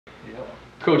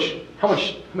Coach, how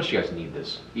much do you guys need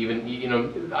this? Even, you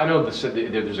know, I know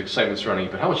there's excitement surrounding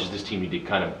it, but how much does this team need to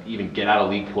kind of even get out of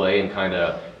league play and kind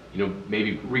of, you know,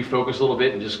 maybe refocus a little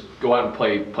bit and just go out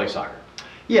and play soccer?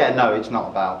 Yeah, no, it's not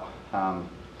about,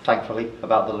 thankfully,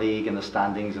 about the league and the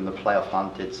standings and the playoff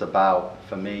hunt. It's about,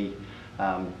 for me,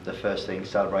 the first thing,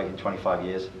 celebrating 25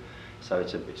 years. So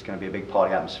it's going to be a big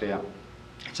party atmosphere.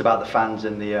 It's about the fans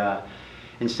in the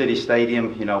in City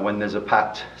Stadium. You know, when there's a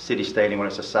packed City Stadium, when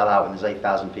it's a sellout and there's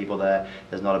 8,000 people there,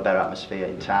 there's not a better atmosphere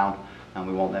in town, and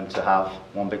we want them to have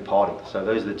one big party. So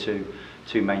those are the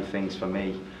two main things for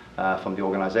me from the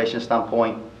organisation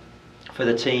standpoint. For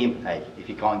the team, hey, if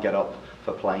you can't get up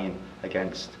for playing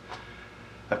against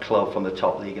a club from the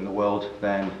top league in the world,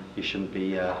 then you shouldn't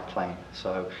be playing.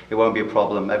 So it won't be a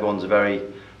problem. Everyone's very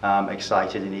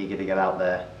excited and eager to get out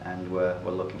there, and we're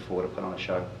looking forward to put on a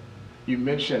show. You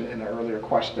mentioned in an earlier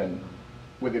question,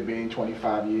 with it being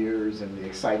 25 years and the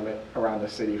excitement around the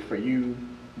city, for you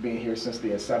being here since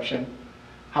the inception,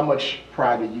 how much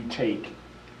pride do you take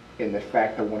in the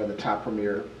fact that one of the top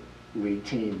Premier League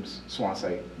teams,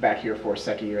 Swansea, back here for a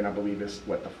second year, and I believe it's,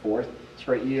 what, the fourth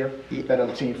straight year that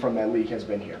a team from that league has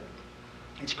been here?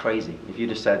 It's crazy. If you'd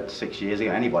have said 6 years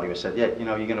ago, anybody would have said, yeah, you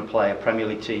know, you're going to play a Premier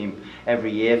League team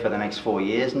every year for the next 4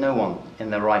 years. No one in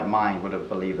their right mind would have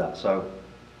believed that. So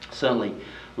certainly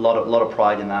a lot of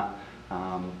pride in that.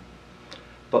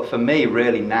 But for me,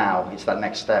 really now, it's that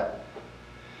next step.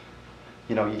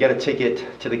 You know, you get a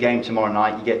ticket to the game tomorrow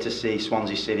night, you get to see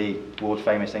Swansea City, world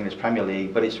famous English Premier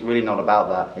League, but it's really not about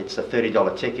that. It's a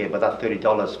 $30 ticket, but that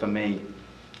 $30 for me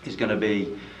is going to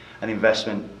be an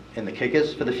investment in the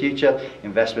kickers for the future,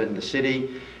 investment in the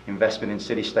city, investment in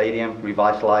City Stadium,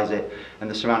 revitalise it, and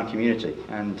the surrounding community.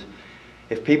 And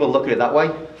if people look at it that way,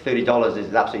 $30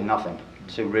 is absolutely nothing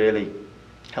to really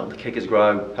help the kickers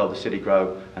grow, help the city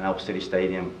grow, and help City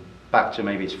Stadium back to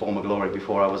maybe its former glory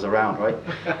before I was around, right?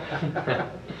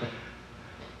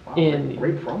 Wow, In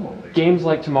great promo. games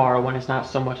like tomorrow, when it's not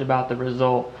so much about the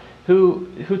result,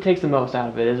 who takes the most out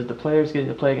of it? Is it the players getting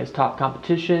to play against top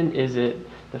competition? Is it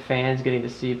the fans getting to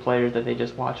see players that they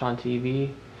just watch on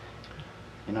TV?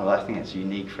 You know, I think it's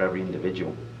unique for every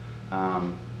individual.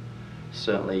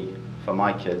 Certainly for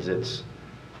my kids, it's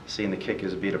seeing the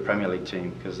kickers beat a Premier League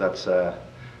team, because that's a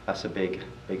big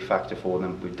factor for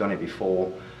them. We've done it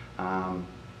before.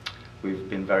 We've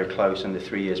been very close in the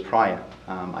 3 years prior.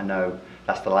 I know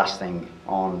that's the last thing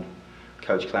on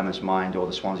Coach Clement's mind or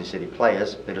the Swansea City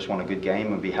players. They just want a good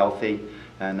game and be healthy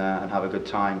and have a good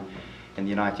time in the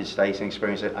United States and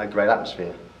experience a great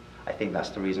atmosphere. I think that's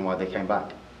the reason why they came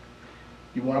back.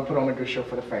 You want to put on a good show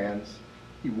for the fans,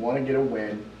 you want to get a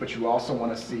win, but you also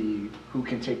want to see who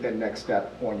can take that next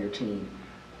step on your team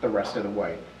the rest of the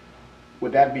way.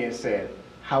 With that being said,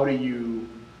 how do you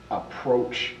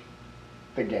approach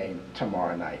the game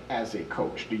tomorrow night as a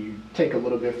coach? Do you take a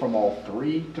little bit from all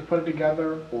three to put it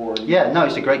together, or? Yeah, no,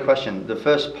 it's a great question. The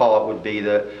first part would be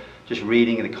that just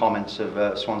reading the comments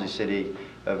of Swansea City,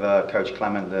 of Coach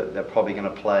Clement, that they're probably going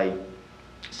to play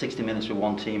 60 minutes with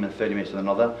one team and 30 minutes with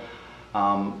another.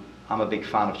 I'm a big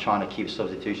fan of trying to keep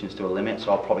substitutions to a limit,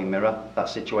 so I'll probably mirror that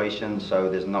situation, so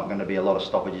there's not going to be a lot of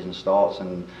stoppages and starts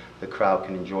and the crowd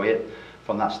can enjoy it.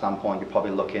 From that standpoint, you're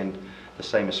probably looking the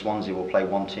same as Swansea. Will play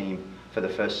one team for the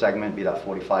first segment, be that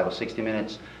 45 or 60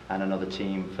 minutes, and another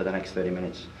team for the next 30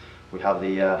 minutes. We have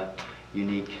the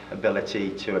unique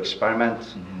ability to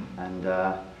experiment, and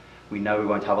we know we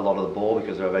won't have a lot of the ball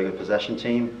because they're a very good possession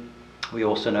team. We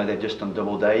also know they've just done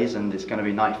double days, and it's going to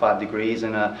be 95 degrees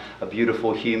and a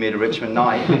beautiful, humid Richmond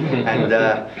night, and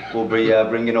we'll be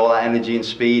bringing all that energy and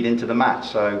speed into the match.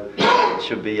 So it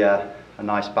should be a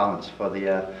nice balance for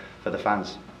the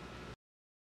fans.